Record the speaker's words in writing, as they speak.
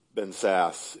Ben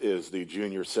Sass is the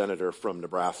junior senator from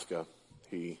Nebraska.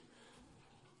 He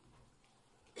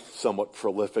somewhat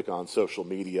prolific on social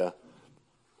media,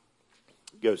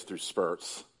 goes through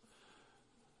spurts.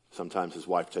 Sometimes his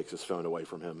wife takes his phone away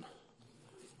from him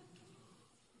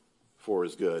for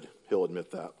his good. He'll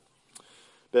admit that.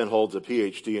 Ben holds a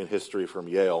PhD in history from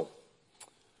Yale,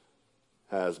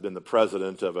 has been the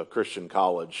president of a Christian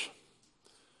college,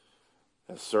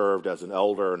 has served as an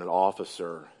elder and an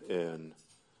officer in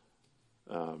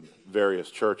various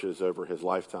churches over his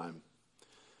lifetime.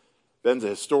 Ben's a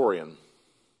historian.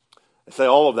 I say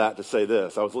all of that to say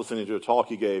this. I was listening to a talk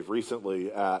he gave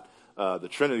recently at the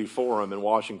Trinity Forum in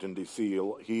Washington, D.C.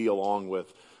 He, along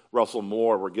with Russell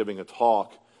Moore, were giving a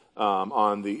talk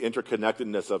on the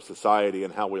interconnectedness of society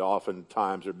and how we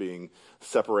oftentimes are being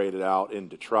separated out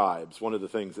into tribes. One of the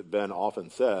things that Ben often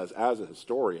says as a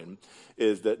historian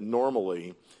is that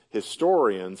normally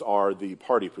historians are the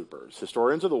party poopers.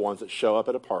 Historians are the ones that show up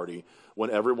at a party when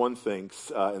everyone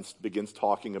thinks and begins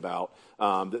talking about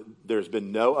that there's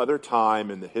been no other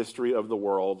time in the history of the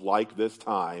world like this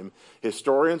time.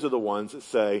 Historians are the ones that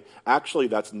say, actually,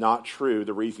 that's not true.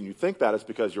 The reason you think that is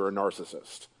because you're a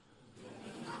narcissist.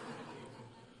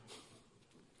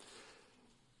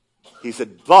 He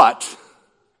said, but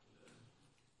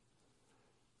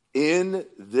in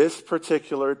this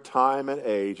particular time and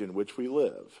age in which we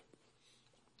live,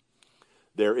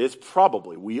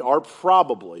 we are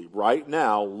probably right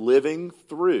now living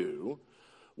through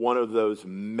one of those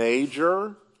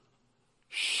major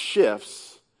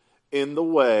shifts in the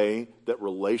way that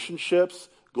relationships,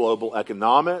 global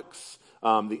economics,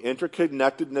 the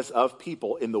interconnectedness of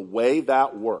people, in the way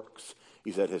that works.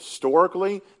 He said,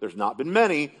 historically, there's not been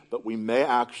many, but we may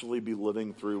actually be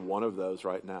living through one of those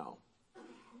right now.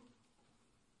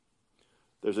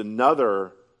 There's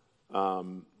another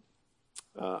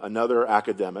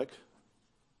academic,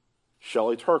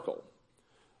 Shelley Turkle.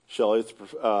 Shelley's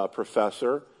a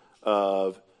professor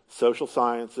of social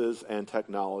sciences and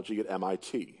technology at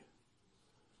MIT.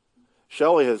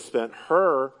 Shelley has spent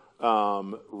her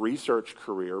research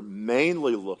career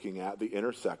mainly looking at the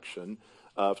intersection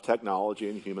of technology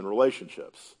and human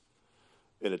relationships.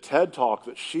 In a TED talk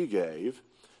that she gave,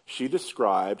 she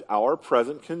described our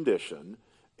present condition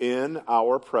in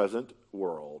our present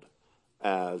world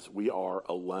as we are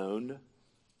alone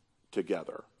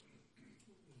together.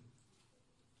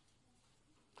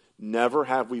 Never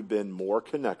have we been more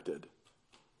connected.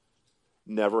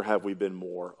 Never have we been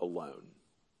more alone.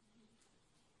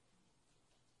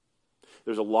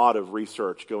 There's a lot of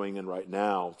research going in right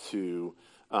now to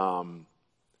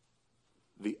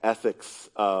the ethics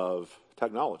of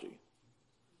technology.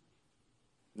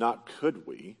 Not could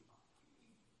we,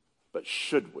 but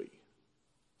should we?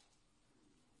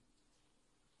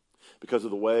 Because of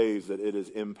the ways that it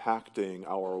is impacting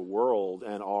our world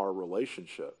and our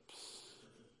relationships,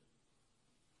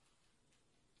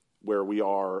 where we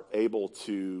are able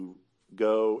to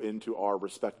go into our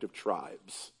respective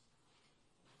tribes.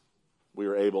 We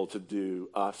are able to do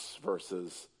us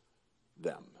versus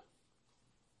them.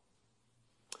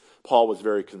 Paul was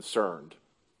very concerned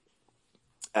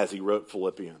as he wrote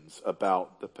Philippians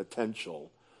about the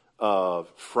potential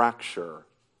of fracture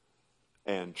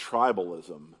and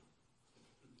tribalism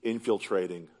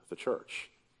infiltrating the church.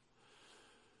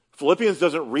 Philippians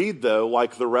doesn't read, though,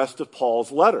 like the rest of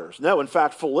Paul's letters. No, in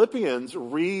fact, Philippians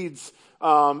reads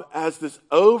as this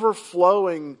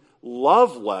overflowing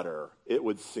love letter, it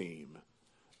would seem,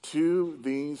 to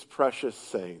these precious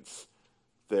saints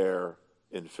there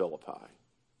in Philippi.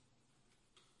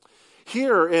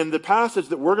 Here in the passage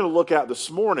that we're going to look at this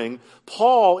morning,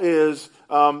 Paul is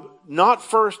not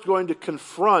first going to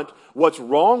confront what's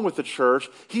wrong with the church.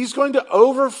 He's going to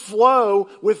overflow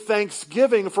with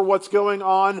thanksgiving for what's going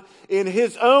on in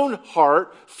his own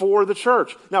heart for the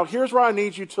church. Now, here's where I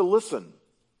need you to listen.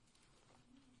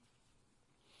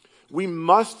 We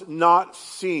must not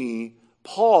see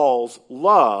Paul's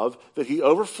love that he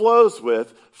overflows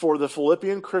with for the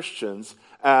Philippian Christians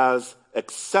as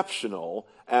exceptional,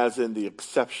 as in the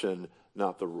exception,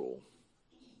 not the rule.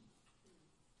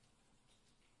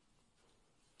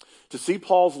 To see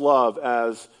Paul's love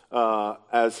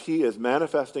as he is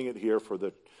manifesting it here for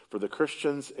the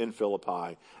Christians in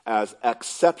Philippi as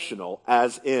exceptional,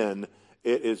 as in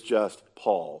it is just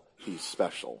Paul, he's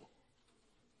special,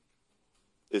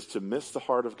 is to miss the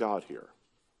heart of God here.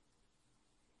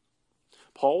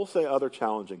 Paul will say other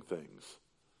challenging things,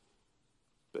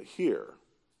 but here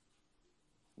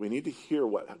We need to hear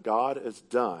what God has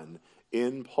done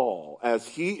in Paul as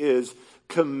he is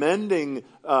commending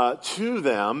to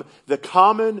them the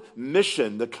common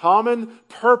mission, the common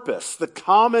purpose, the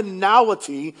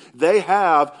commonality they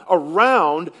have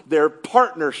around their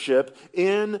partnership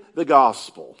in the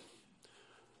gospel.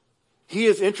 He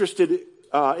is interested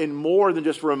in more than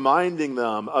just reminding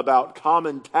them about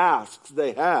common tasks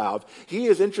they have. He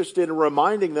is interested in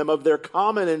reminding them of their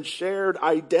common and shared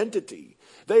identity.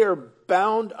 They are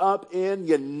bound up in,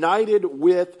 united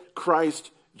with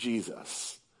Christ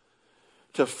Jesus.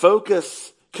 To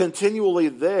focus continually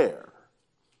there,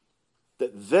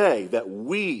 that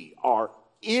we are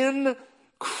in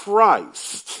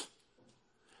Christ,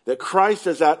 that Christ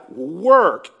is at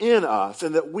work in us,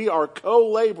 and that we are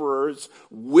co-laborers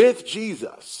with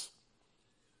Jesus,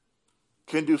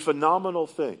 can do phenomenal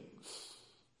things.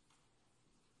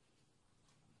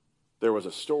 There was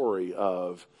a story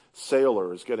of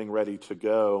sailors getting ready to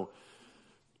go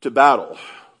to battle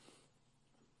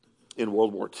in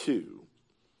World War II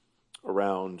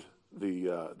around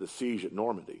the siege at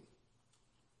Normandy.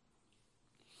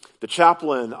 The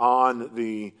chaplain on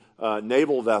the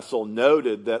naval vessel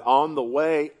noted that on the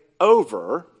way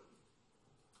over,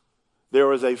 there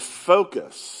was a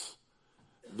focus,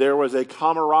 there was a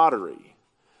camaraderie,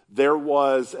 there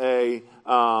was a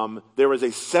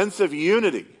sense of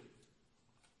unity.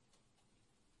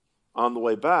 On the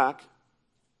way back,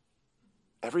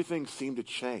 everything seemed to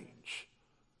change.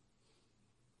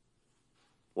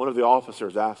 One of the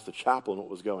officers asked the chaplain what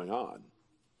was going on.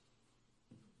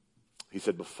 He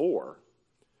said, before,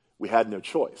 we had no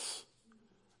choice.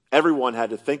 Everyone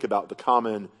had to think about the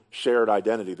common shared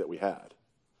identity that we had.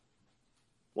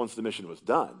 Once the mission was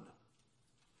done,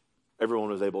 everyone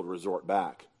was able to resort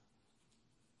back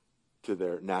to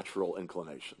their natural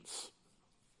inclinations.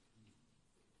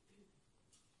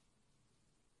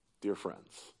 Dear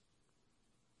friends,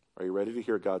 are you ready to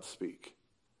hear God speak?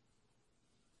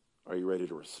 Are you ready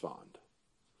to respond?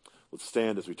 Let's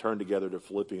stand as we turn together to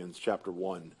Philippians chapter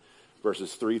 1,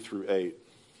 verses 3 through 8.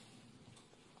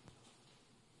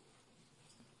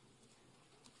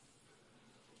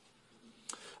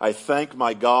 I thank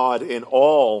my God in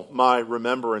all my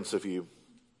remembrance of you,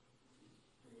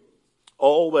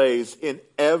 always in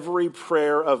every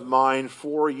prayer of mine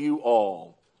for you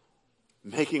all,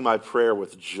 making my prayer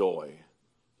with joy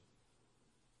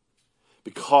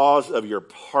because of your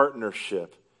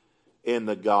partnership in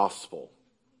the gospel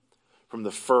from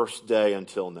the first day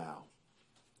until now.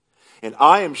 And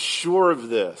I am sure of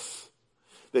this,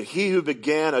 that he who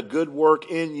began a good work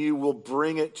in you will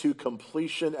bring it to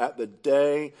completion at the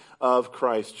day of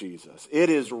Christ Jesus.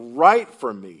 It is right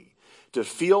for me to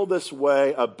feel this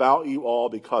way about you all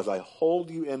because I hold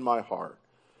you in my heart.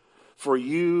 For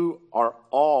you are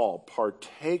all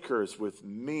partakers with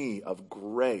me of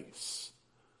grace,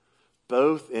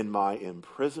 both in my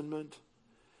imprisonment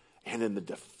and in the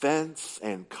defense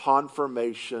and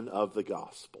confirmation of the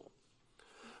gospel.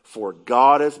 For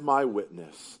God is my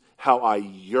witness, how I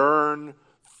yearn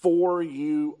for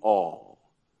you all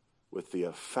with the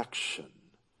affection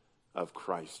of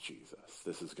Christ Jesus.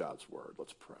 This is God's word.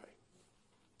 Let's pray.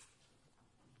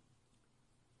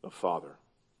 Oh, Father,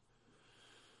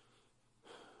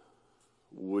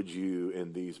 would you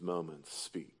in these moments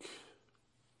speak?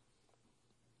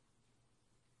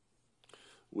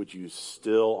 Would you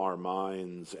still our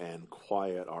minds and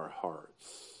quiet our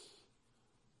hearts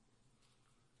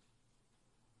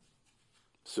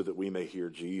so that we may hear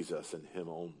Jesus and him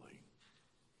only?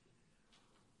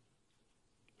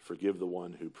 Forgive the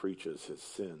one who preaches his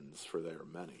sins, for they are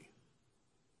many.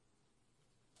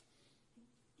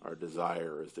 Our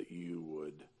desire is that you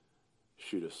would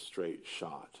shoot a straight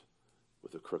shot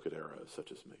with a crooked arrow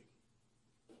such as me.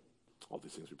 All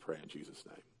these things we pray in Jesus'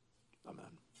 name. Amen.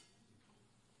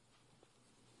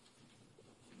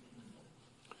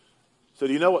 So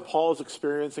do you know what Paul is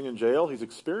experiencing in jail? He's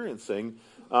experiencing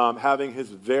having his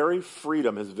very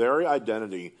freedom, his very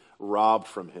identity robbed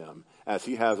from him as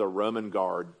he has a Roman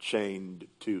guard chained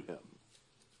to him.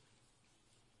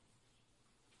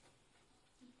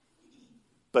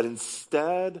 But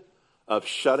instead of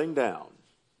shutting down,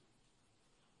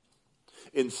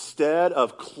 instead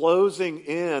of closing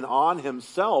in on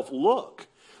himself, look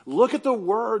at the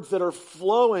words that are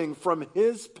flowing from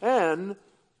his pen,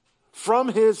 from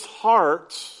his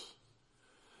heart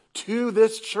to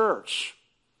this church.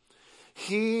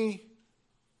 He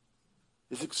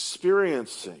is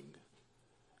experiencing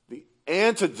the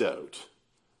antidote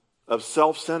of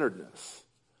self-centeredness.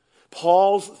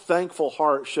 Paul's thankful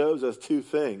heart shows us two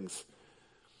things.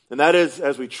 And that is,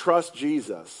 as we trust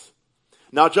Jesus,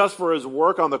 Not just for his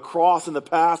work on the cross in the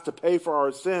past to pay for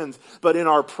our sins, but in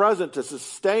our present to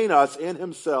sustain us in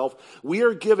himself. We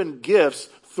are given gifts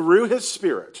through his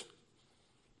Spirit.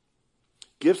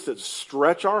 Gifts that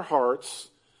stretch our hearts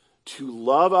to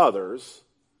love others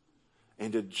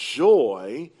and a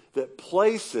joy that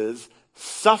places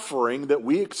suffering that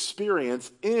we experience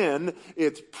in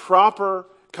its proper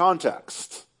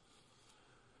context.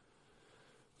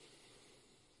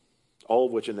 All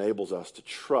of which enables us to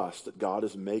trust that God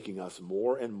is making us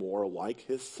more and more like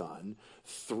his Son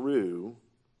through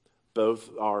both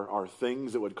our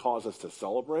things that would cause us to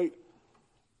celebrate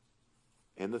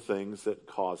and the things that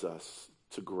cause us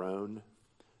to groan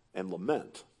and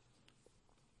lament.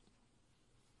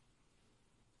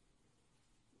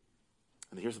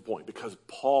 And here's the point. Because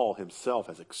Paul himself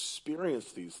has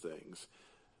experienced these things,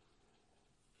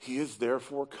 he is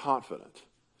therefore confident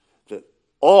that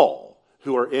all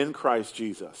who are in Christ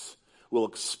Jesus will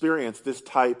experience this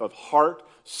type of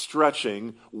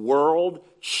heart-stretching,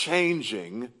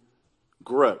 world-changing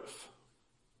growth.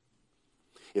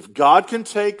 If God can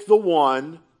take the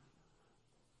one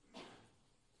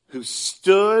who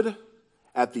stood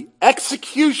at the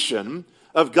execution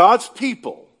of God's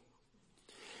people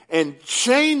and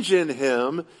change in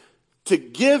him to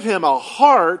give him a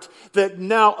heart that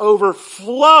now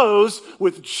overflows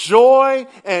with joy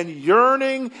and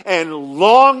yearning and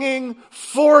longing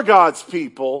for God's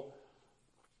people,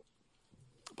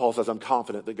 Paul says, I'm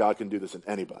confident that God can do this in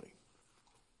anybody.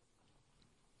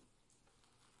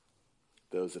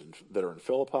 Those that are in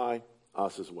Philippi,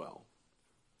 us as well.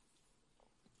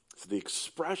 So the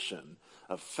expression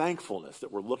of thankfulness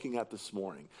that we're looking at this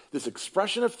morning, this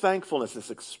expression of thankfulness,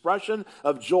 this expression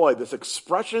of joy, this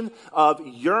expression of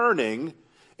yearning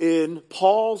in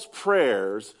Paul's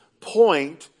prayers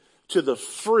point to the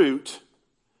fruit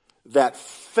that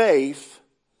faith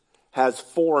has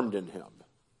formed in him.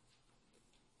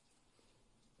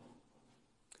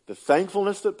 The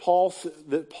thankfulness that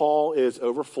Paul is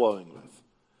overflowing with,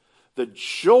 the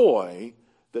joy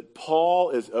that Paul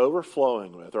is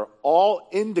overflowing with are all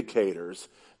indicators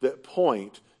that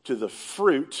point to the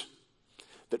fruit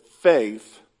that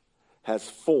faith has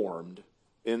formed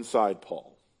inside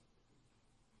Paul.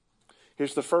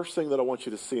 Here's the first thing that I want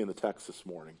you to see in the text this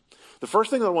morning. The first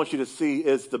thing that I want you to see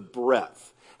is the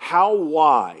breadth. How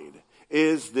wide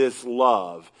is this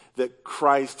love that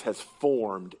Christ has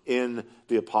formed in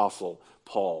the Apostle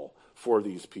Paul for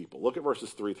these people? Look at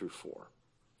verses 3 through 4.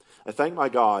 I thank my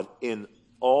God in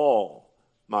all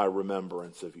my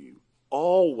remembrance of you,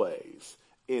 always,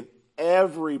 in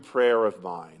every prayer of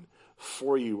mine,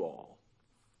 for you all.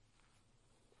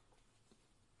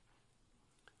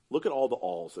 Look at all the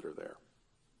alls that are there.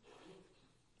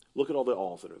 Look at all the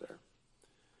alls that are there.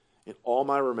 In all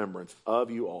my remembrance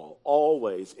of you all,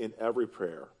 always, in every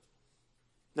prayer.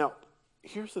 Now,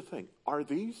 here's the thing. Are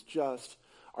these just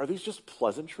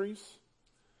pleasantries?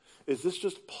 Is this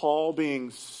just Paul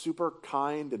being super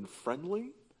kind and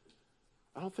friendly?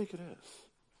 I don't think it is.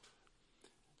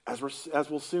 As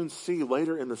we'll soon see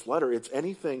later in this letter, it's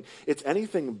anything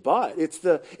but. It's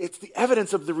the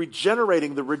evidence of the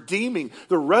regenerating, the redeeming,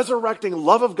 the resurrecting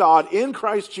love of God in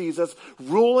Christ Jesus,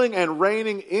 ruling and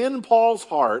reigning in Paul's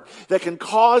heart that can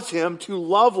cause him to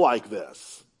love like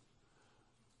this.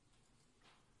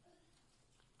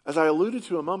 As I alluded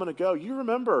to a moment ago, you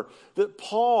remember that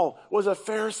Paul was a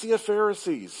Pharisee of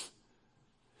Pharisees.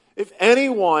 If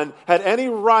anyone had any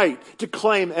right to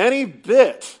claim any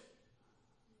bit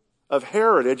of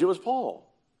heritage, it was Paul.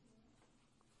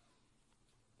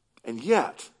 And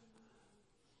yet,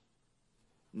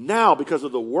 now, because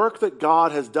of the work that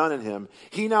God has done in him,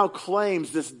 he now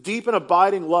claims this deep and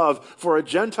abiding love for a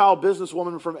Gentile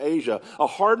businesswoman from Asia, a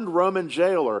hardened Roman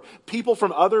jailer, people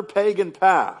from other pagan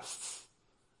pasts.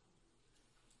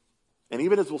 And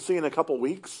even as we'll see in a couple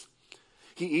weeks,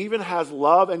 he even has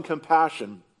love and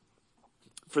compassion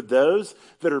for those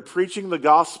that are preaching the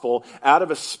gospel out of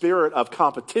a spirit of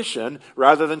competition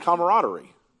rather than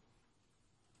camaraderie.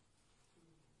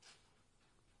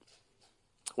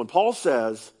 When Paul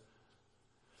says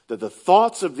that the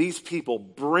thoughts of these people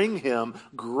bring him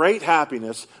great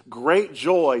happiness, great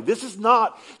joy, this is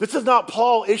not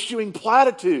Paul issuing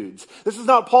platitudes. This is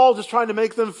not Paul just trying to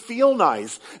make them feel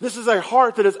nice. This is a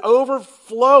heart that is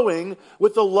overflowing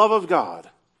with the love of God.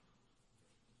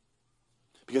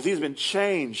 Because he's been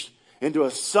changed into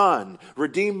a son,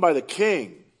 redeemed by the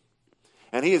King.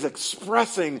 And he is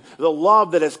expressing the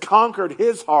love that has conquered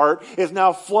his heart, is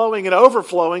now flowing and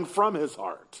overflowing from his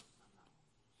heart.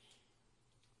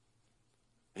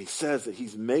 And he says that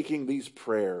he's making these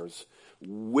prayers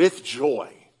with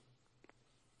joy.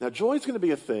 Now, joy is going to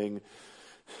be a thing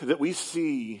that we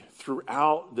see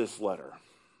throughout this letter.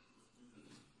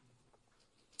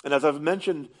 And as I've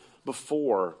mentioned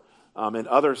before, in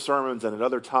other sermons and at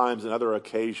other times and other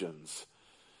occasions,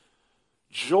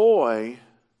 joy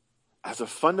as a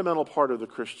fundamental part of the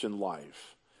Christian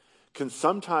life can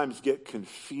sometimes get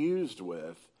confused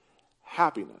with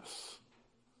happiness.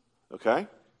 Okay?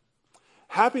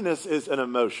 Happiness is an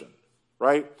emotion,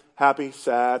 right? Happy,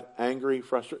 sad, angry,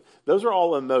 frustrated. Those are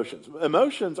all emotions.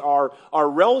 Emotions are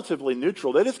relatively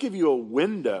neutral. They just give you a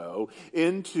window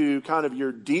into kind of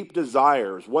your deep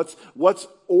desires. What's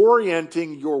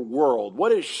orienting your world?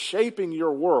 What is shaping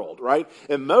your world, right?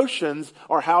 Emotions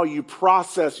are how you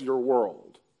process your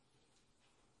world.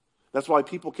 That's why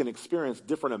people can experience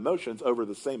different emotions over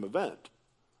the same event.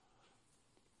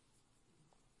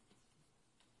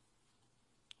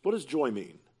 What does joy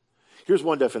mean? Here's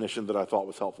one definition that I thought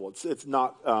was helpful. It's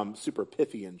not super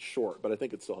pithy and short, but I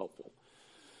think it's still helpful.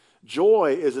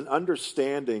 Joy is an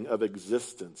understanding of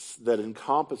existence that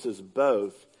encompasses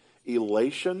both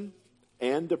elation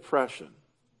and depression,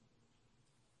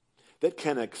 that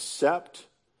can accept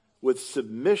with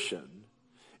submission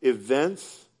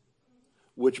events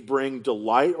which bring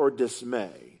delight or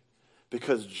dismay,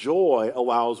 because joy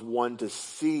allows one to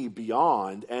see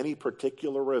beyond any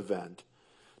particular event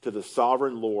to the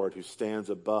sovereign Lord who stands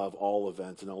above all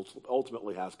events and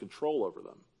ultimately has control over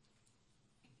them.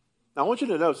 Now, I want you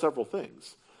to know several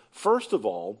things. First of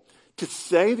all, to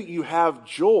say that you have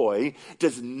joy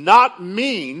does not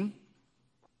mean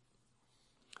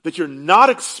that you're not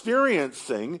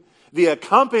experiencing the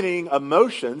accompanying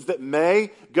emotions that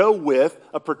may go with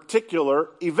a particular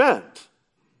event.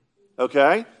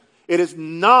 Okay? It is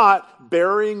not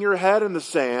burying your head in the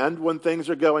sand when things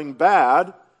are going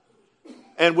bad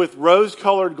and with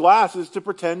rose-colored glasses to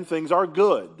pretend things are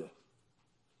good.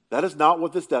 That is not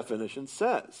what this definition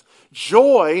says.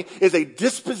 Joy is a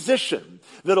disposition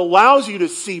that allows you to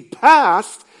see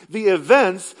past the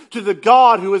events to the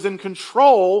God who is in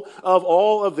control of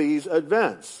all of these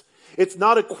events. It's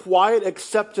not a quiet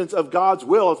acceptance of God's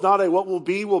will. It's not a what will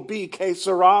be, que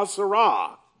sera,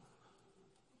 sera.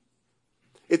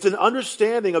 It's an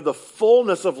understanding of the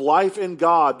fullness of life in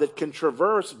God that can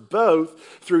traverse both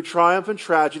through triumph and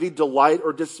tragedy, delight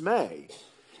or dismay.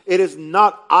 It is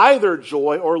not either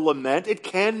joy or lament. It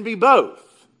can be both.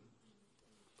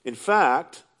 In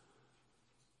fact,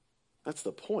 that's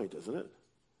the point, isn't it?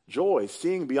 Joy,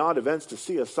 seeing beyond events to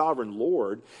see a sovereign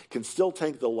Lord, can still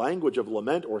take the language of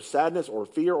lament or sadness or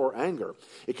fear or anger.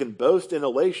 It can boast in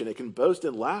elation. It can boast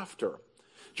in laughter.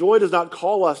 Joy does not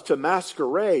call us to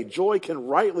masquerade. Joy can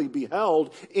rightly be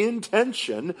held in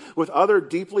tension with other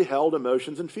deeply held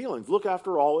emotions and feelings. Look,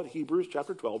 after all, at Hebrews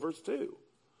chapter 12, verse 2.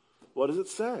 What does it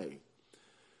say?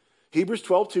 Hebrews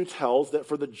 12:2 tells that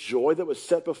for the joy that was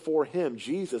set before him,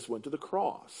 Jesus went to the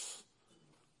cross.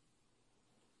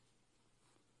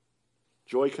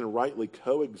 Joy can rightly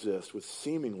coexist with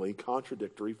seemingly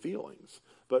contradictory feelings.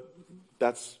 But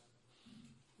that's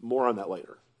more on that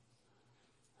later.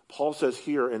 Paul says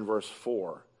here in verse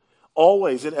 4,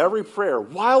 always in every prayer,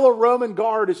 while a Roman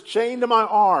guard is chained to my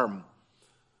arm,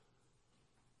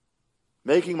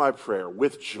 making my prayer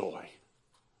with joy,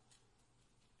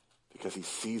 because he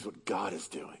sees what God is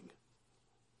doing.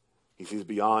 He sees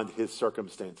beyond his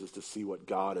circumstances to see what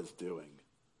God is doing.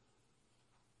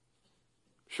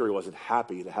 Sure, he wasn't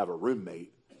happy to have a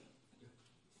roommate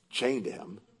chained to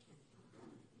him,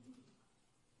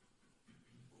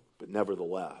 but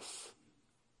nevertheless,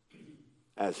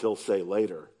 as he'll say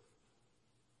later,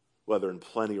 whether in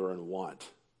plenty or in want,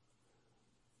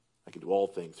 I can do all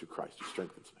things through Christ who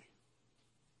strengthens me.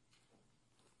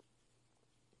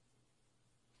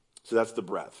 So that's the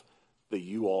breadth, the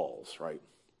you-alls, right?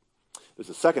 There's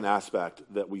a second aspect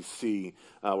that we see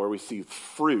where we see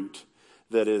fruit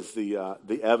that is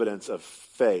the evidence of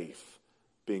faith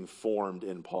being formed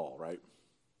in Paul, right?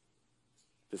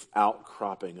 This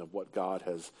outcropping of what God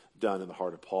has done in the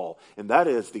heart of Paul. And that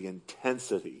is the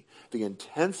intensity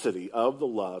of the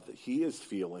love that he is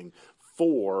feeling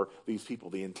for these people,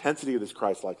 the intensity of this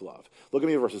Christ-like love. Look at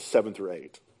me at verses 7 through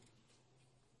 8.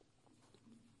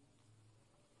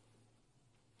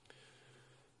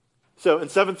 So in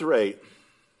 7 through 8,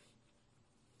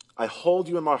 I hold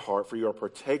you in my heart, for you are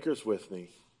partakers with me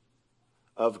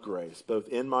of grace, both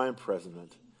in my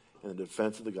imprisonment and in the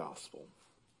defense of the gospel.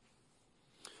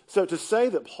 So to say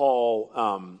that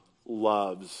Paul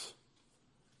loves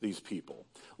these people,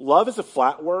 love is a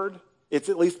flat word. It's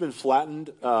at least been flattened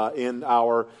in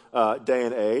our day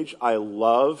and age. I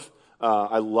love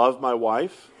my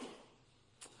wife.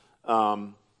 I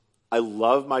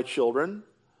love my children.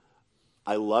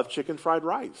 I love chicken fried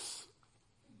rice.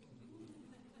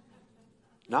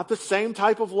 Not the same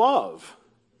type of love.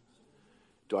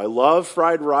 Do I love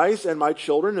fried rice and my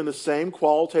children in the same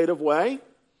qualitative way?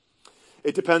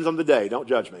 It depends on the day. Don't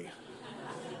judge me.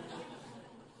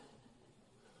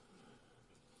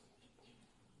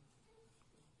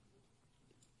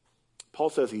 Paul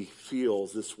says he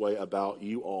feels this way about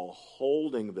you all,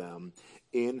 holding them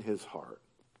in his heart.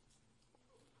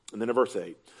 And then in verse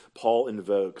 8, Paul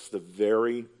invokes the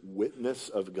very witness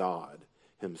of God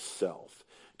himself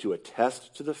to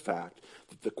attest to the fact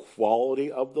that the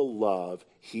quality of the love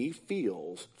he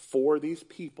feels for these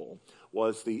people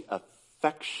was the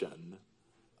affection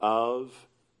of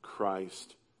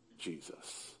Christ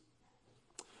Jesus.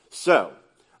 So,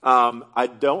 I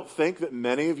don't think that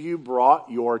many of you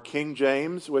brought your King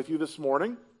James with you this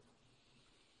morning.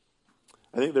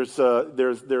 I think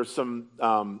there's some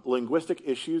linguistic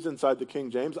issues inside the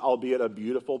King James, albeit a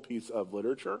beautiful piece of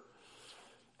literature.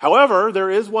 However,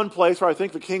 there is one place where I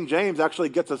think the King James actually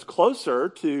gets us closer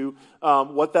to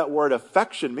what that word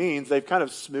affection means. They've kind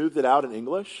of smoothed it out in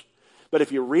English. But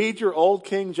if you read your old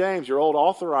King James, your old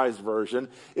authorized version,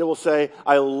 it will say,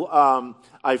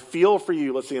 I feel for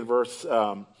you, let's see in verse,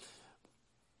 how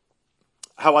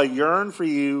I yearn for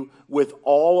you with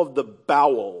all of the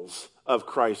bowels of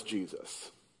Christ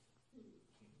Jesus.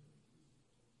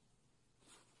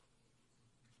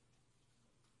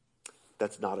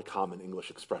 That's not a common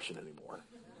English expression anymore.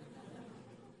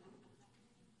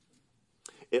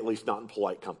 At least not in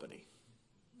polite company.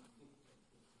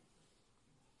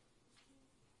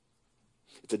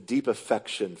 It's a deep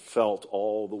affection felt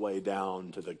all the way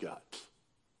down to the gut.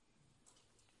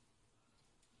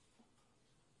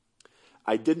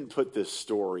 I didn't put this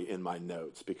story in my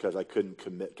notes because I couldn't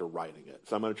commit to writing it.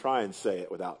 So I'm going to try and say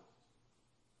it without,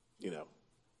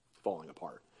 falling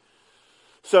apart.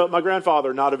 So my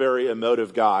grandfather, not a very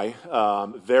emotive guy,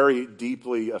 very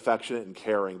deeply affectionate and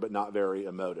caring, but not very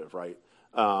emotive, right?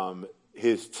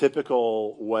 His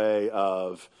typical way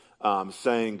of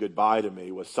saying goodbye to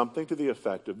me was something to the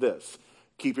effect of this: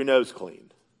 keep your nose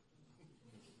clean.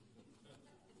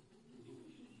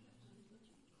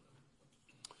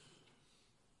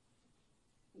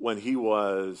 When he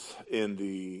was in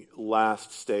the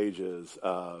last stages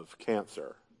of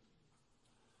cancer,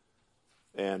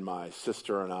 and my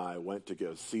sister and I went to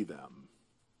go see them,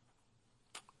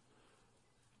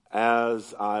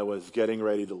 as I was getting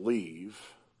ready to leave,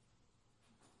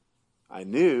 I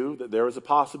knew that there was a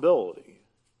possibility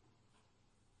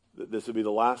that this would be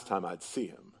the last time I'd see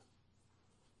him.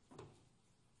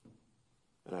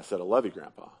 And I said, I love you,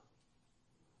 Grandpa.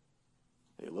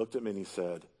 And he looked at me and he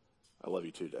said, I love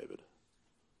you too, David.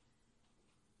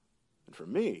 And for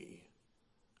me,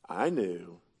 I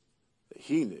knew that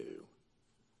he knew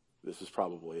this was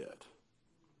probably it.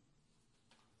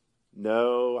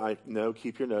 No,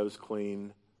 keep your nose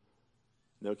clean.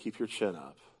 No, keep your chin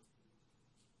up.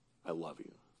 I love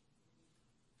you.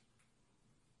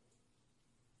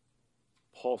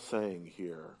 Paul's saying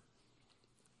here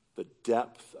the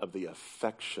depth of the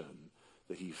affection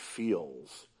that he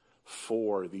feels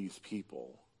for these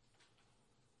people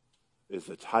is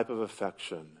the type of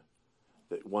affection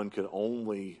that one could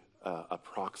only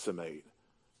approximate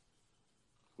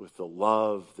with the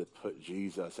love that put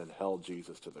Jesus and held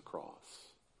Jesus to the cross.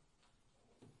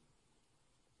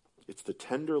 It's the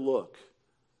tender look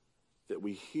that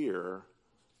we hear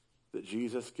that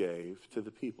Jesus gave to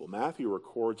the people. Matthew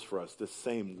records for us this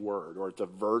same word, or it's a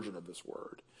version of this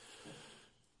word,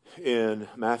 in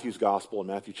Matthew's gospel in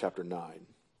Matthew chapter 9.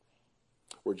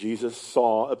 Where Jesus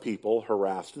saw a people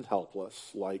harassed and helpless,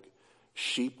 like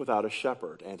sheep without a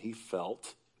shepherd, and he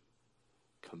felt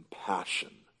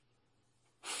compassion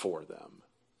for them.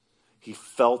 He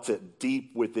felt it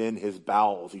deep within his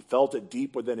bowels. He felt it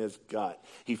deep within his gut.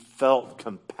 He felt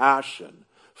compassion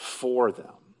for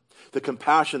them. The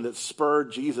compassion that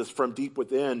spurred Jesus from deep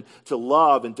within to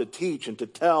love and to teach and to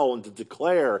tell and to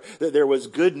declare that there was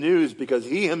good news because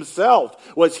he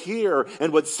himself was here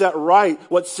and would set right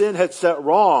what sin had set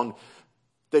wrong,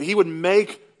 that he would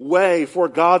make way for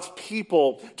God's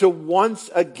people to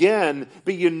once again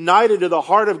be united to the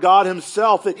heart of God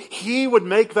himself, that he would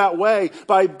make that way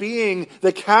by being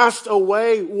the cast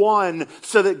away one,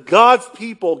 so that God's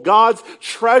people, God's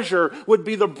treasure, would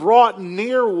be the brought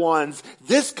near ones.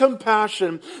 This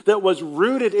compassion that was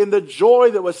rooted in the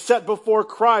joy that was set before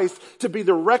Christ to be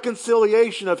the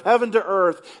reconciliation of heaven to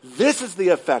earth, this is the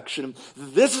affection,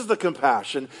 this is the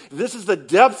compassion, this is the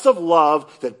depths of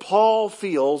love that Paul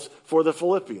feels for the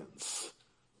Philippians.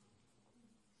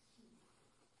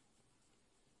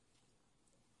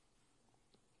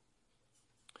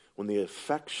 When the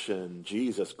affection of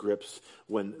Jesus grips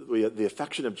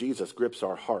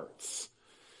our hearts,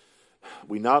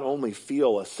 we not only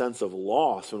feel a sense of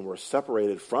loss when we're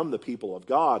separated from the people of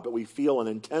God, but we feel an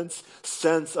intense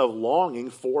sense of longing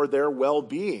for their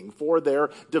well-being, for their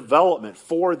development,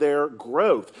 for their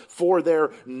growth, for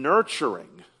their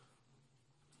nurturing.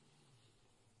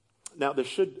 Now, this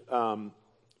should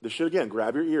again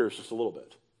grab your ears just a little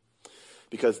bit,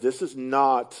 because this is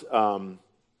not our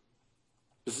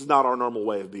normal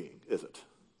way of being, is it?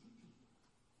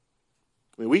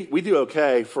 I mean, we do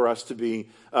okay for us to be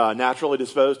naturally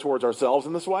disposed towards ourselves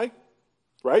in this way,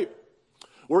 right?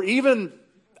 We're even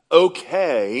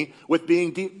okay with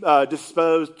being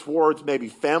disposed towards maybe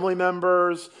family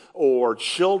members or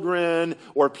children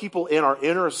or people in our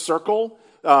inner circle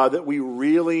that we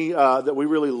really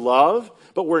love,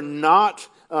 but we're not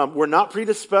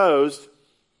predisposed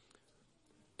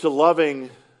to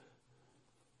loving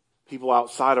people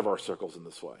outside of our circles in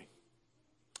this way.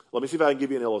 Let me see if I can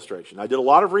give you an illustration. I did a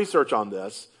lot of research on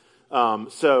this,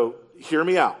 so hear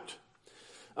me out.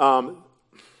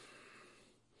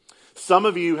 Some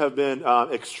of you have been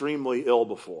extremely ill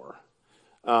before,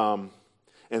 and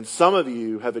some of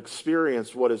you have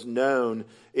experienced what is known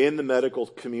in the medical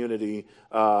community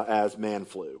as man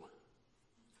flu.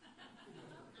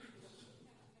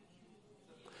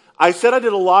 I said I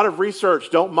did a lot of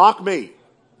research. Don't mock me.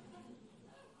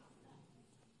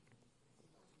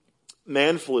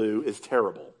 Man flu is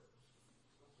terrible.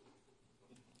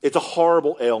 It's a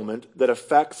horrible ailment that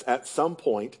affects, at some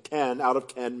point, 10 out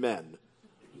of 10 men.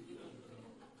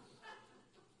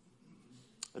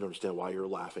 I don't understand why you're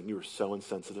laughing. You are so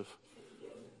insensitive.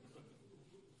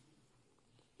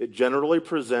 It generally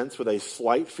presents with a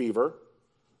slight fever,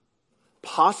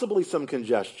 possibly some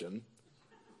congestion,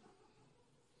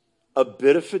 a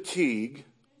bit of fatigue,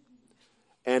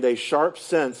 and a sharp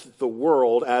sense that the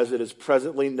world, as it is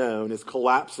presently known, is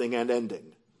collapsing and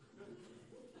ending.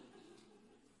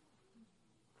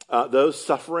 Those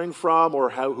suffering from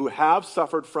or who have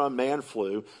suffered from man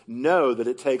flu know that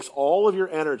it takes all of your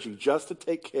energy just to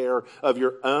take care of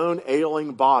your own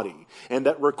ailing body, and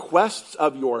that requests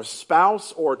of your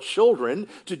spouse or children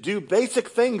to do basic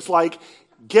things like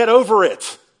get over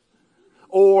it,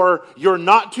 or you're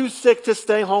not too sick to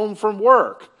stay home from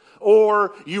work,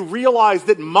 or you realize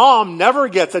that mom never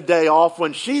gets a day off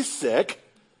when she's sick,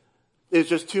 is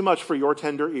just too much for your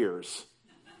tender ears.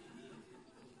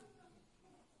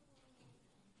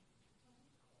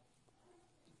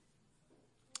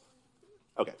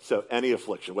 Okay, so any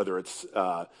affliction, whether it's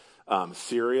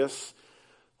serious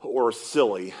or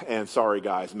silly, and sorry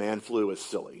guys, man flu is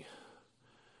silly.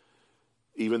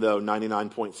 Even though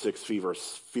 99.6 fever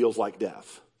feels like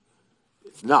death,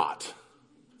 it's not.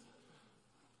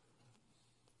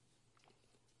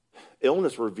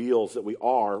 Illness reveals that we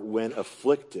are, when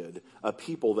afflicted, a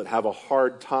people that have a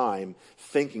hard time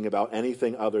thinking about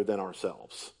anything other than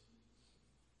ourselves.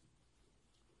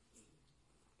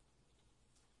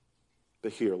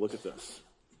 But here, look at this.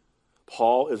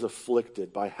 Paul is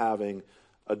afflicted by having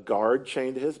a guard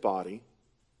chained to his body.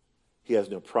 He has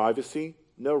no privacy,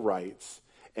 no rights,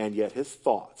 and yet his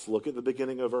thoughts, look at the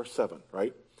beginning of verse 7,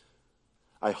 right?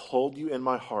 I hold you in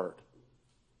my heart.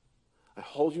 I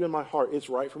hold you in my heart. It's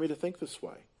right for me to think this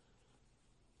way.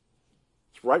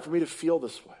 It's right for me to feel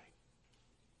this way.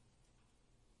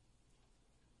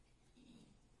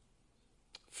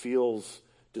 Feels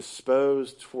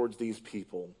disposed towards these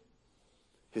people,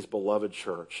 his beloved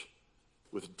church,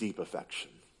 with deep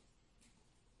affection.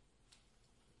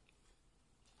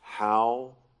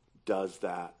 How does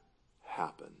that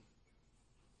happen?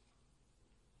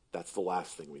 That's the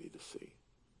last thing we need to see.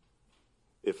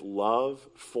 If love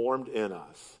formed in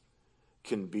us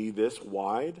can be this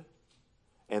wide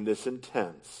and this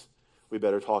intense, we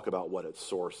better talk about what its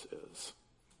source is.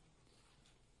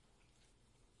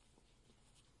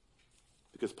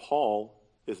 Because Paul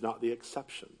is not the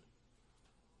exception.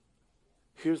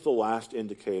 Here's the last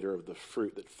indicator of the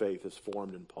fruit that faith has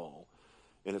formed in Paul,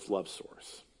 and its love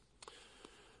source.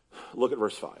 Look at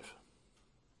verse 5.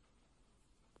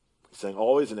 He's saying,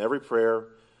 always in every prayer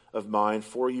of mine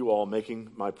for you all, making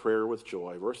my prayer with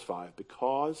joy. Verse 5,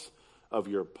 because of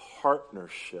your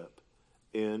partnership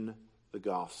in the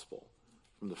gospel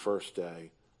from the first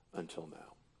day until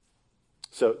now.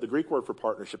 So the Greek word for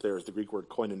partnership there is the Greek word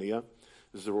koinonia.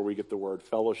 This is where we get the word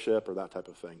fellowship or that type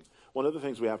of thing. One of the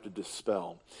things we have to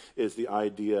dispel is the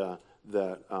idea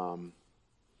that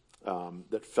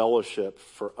that fellowship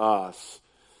for us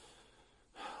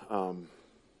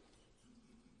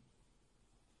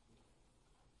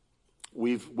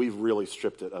we've really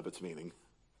stripped it of its meaning.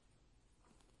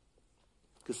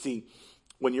 Because see,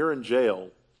 when you're in jail,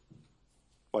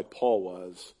 like Paul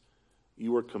was,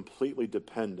 you are completely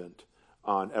dependent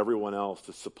on everyone else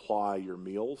to supply your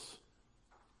meals,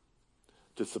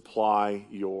 to supply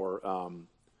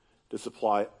to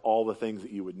supply all the things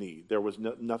that you would need. There was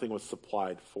nothing was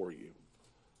supplied for you.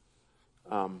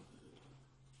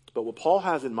 But what Paul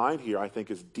has in mind here, I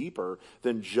think, is deeper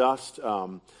than just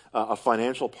a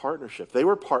financial partnership. They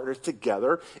were partners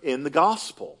together in the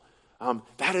gospel.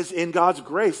 That is in God's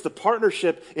grace. The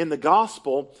partnership in the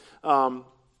gospel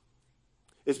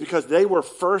is because they were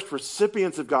first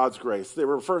recipients of God's grace. They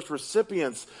were first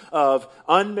recipients of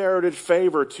unmerited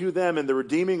favor to them in the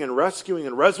redeeming and rescuing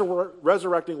and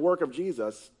resurrecting work of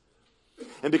Jesus.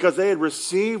 And because they had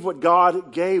received what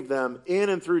God gave them in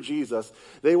and through Jesus,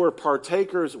 they were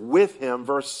partakers with him,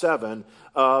 verse 7,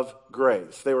 of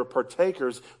grace. They were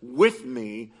partakers with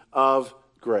me of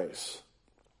grace.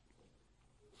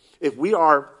 If we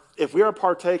are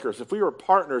partakers, if we are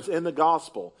partners in the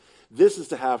gospel, this is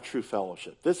to have true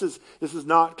fellowship. This is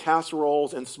not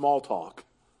casseroles and small talk.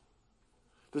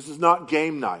 This is not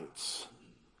game nights.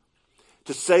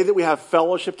 To say that we have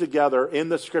fellowship together in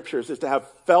the Scriptures is to have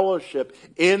fellowship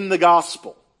in the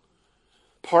gospel.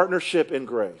 Partnership in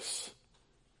grace.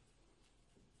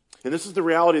 And this is the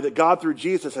reality that God, through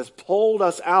Jesus, has pulled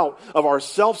us out of our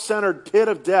self-centered pit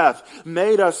of death,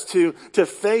 made us to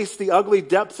face the ugly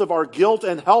depths of our guilt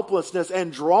and helplessness,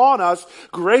 and drawn us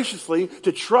graciously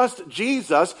to trust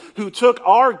Jesus, who took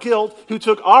our guilt, who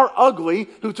took our ugly,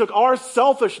 who took our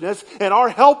selfishness and our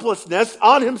helplessness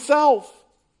on himself.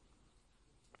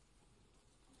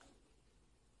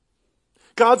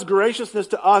 God's graciousness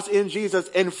to us in Jesus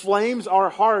inflames our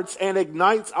hearts and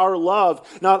ignites our love,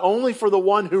 not only for the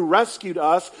one who rescued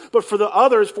us, but for the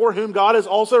others for whom God is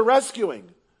also rescuing.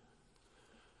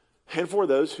 And for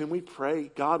those whom we pray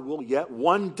God will yet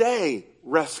one day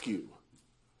rescue.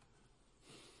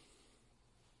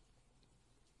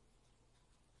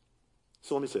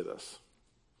 So let me say this.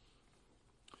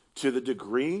 To the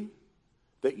degree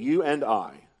that you and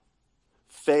I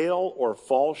fail or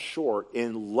fall short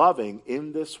in loving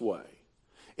in this way,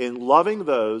 in loving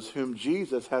those whom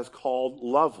Jesus has called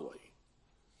lovely,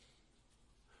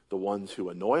 the ones who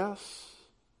annoy us,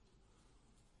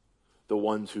 the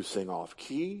ones who sing off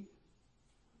key,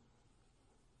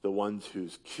 the ones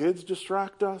whose kids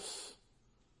distract us,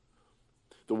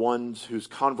 the ones whose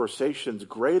conversations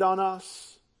grate on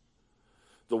us,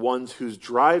 the ones whose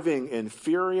driving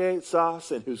infuriates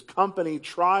us and whose company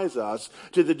tries us,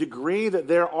 to the degree that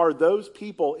there are those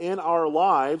people in our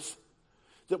lives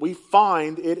that we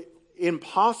find it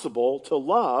impossible to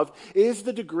love, is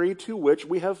the degree to which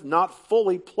we have not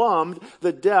fully plumbed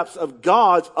the depths of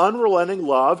God's unrelenting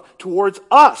love towards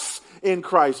us in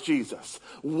Christ Jesus.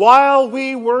 While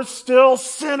we were still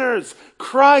sinners,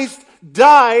 Christ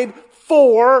died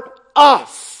for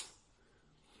us.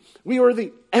 We were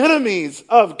the enemies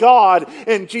of God,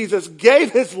 and Jesus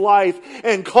gave his life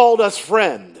and called us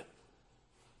friend.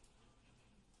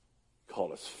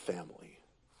 Called us family.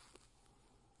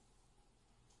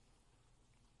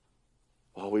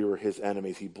 While we were his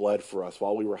enemies, he bled for us.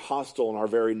 While we were hostile in our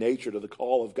very nature to the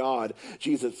call of God,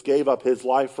 Jesus gave up his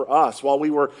life for us. While we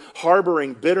were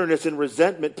harboring bitterness and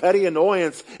resentment, petty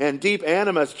annoyance, and deep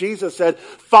animus, Jesus said,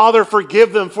 "Father,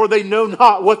 forgive them, for they know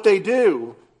not what they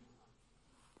do."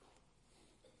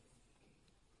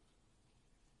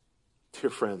 Dear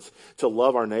friends, to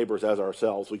love our neighbors as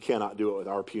ourselves, we cannot do it with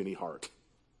our puny heart.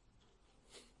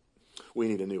 We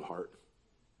need a new heart.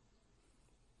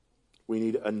 We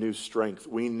need a new strength.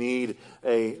 We need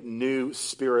a new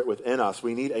spirit within us.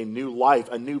 We need a new life,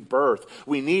 a new birth.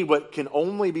 We need what can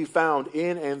only be found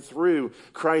in and through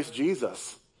Christ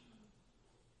Jesus.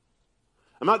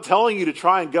 I'm not telling you to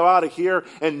try and go out of here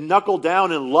and knuckle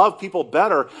down and love people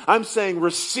better. I'm saying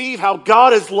receive how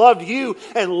God has loved you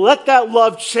and let that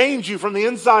love change you from the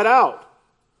inside out.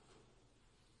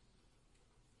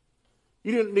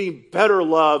 You don't need better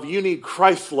love. You need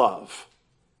Christ's love.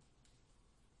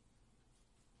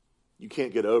 You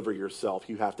can't get over yourself.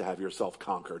 You have to have yourself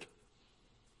conquered.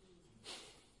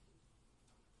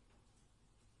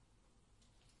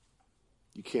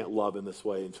 You can't love in this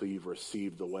way until you've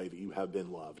received the way that you have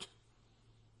been loved.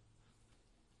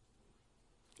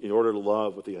 In order to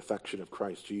love with the affection of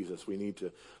Christ Jesus, we need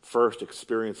to first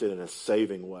experience it in a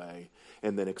saving way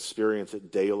and then experience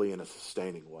it daily in a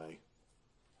sustaining way.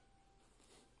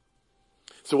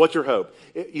 So what's your hope?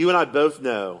 You and I both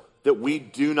know that we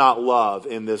do not love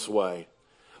in this way.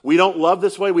 We don't love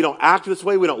this way. We don't act this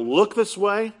way. We don't look this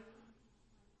way.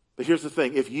 But here's the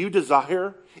thing. If you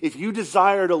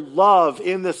desire to love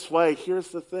in this way, here's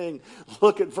the thing.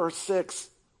 Look at verse 6.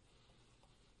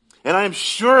 And I am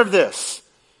sure of this,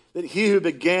 that he who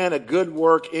began a good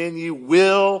work in you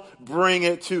will bring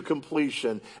it to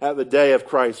completion at the day of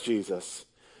Christ Jesus.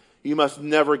 You must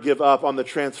never give up on the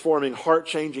transforming,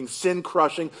 heart-changing,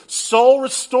 sin-crushing,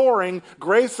 soul-restoring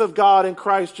grace of God in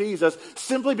Christ Jesus,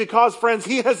 simply because, friends,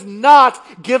 he has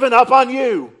not given up on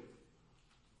you.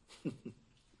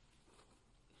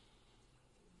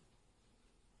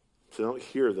 So don't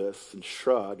hear this and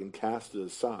shrug and cast it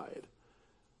aside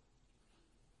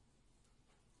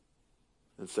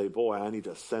and say, boy, I need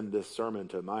to send this sermon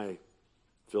to my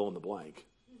fill in the blank.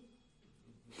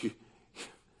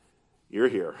 You're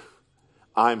here.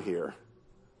 I'm here.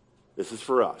 This is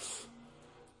for us.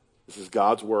 This is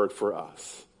God's word for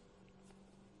us.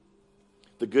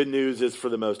 The good news is for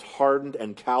the most hardened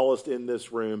and calloused in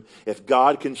this room, if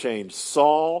God can change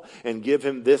Saul and give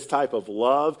him this type of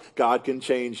love, God can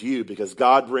change you, because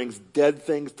God brings dead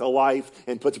things to life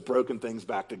and puts broken things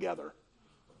back together.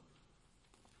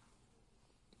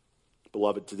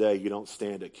 Beloved, today you don't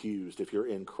stand accused. If you're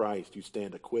in Christ, you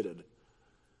stand acquitted.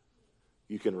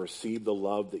 You can receive the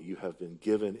love that you have been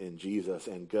given in Jesus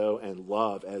and go and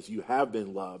love as you have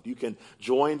been loved. You can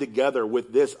join together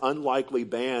with this unlikely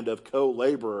band of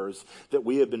co-laborers that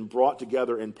we have been brought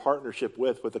together in partnership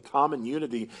with a common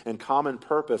unity and common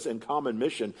purpose and common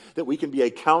mission, that we can be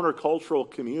a countercultural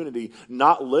community,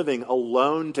 not living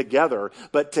alone together,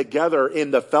 but together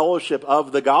in the fellowship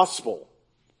of the gospel.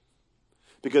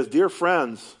 Because, dear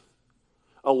friends,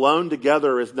 alone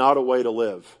together is not a way to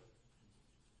live.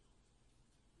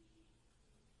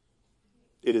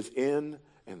 It is in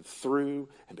and through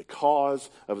and because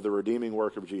of the redeeming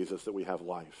work of Jesus that we have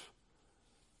life.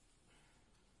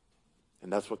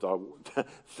 And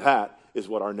that is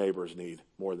what our neighbors need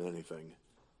more than anything.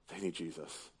 They need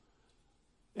Jesus.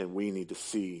 And we need to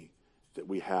see that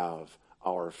we have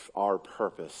our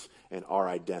purpose and our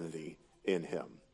identity in him.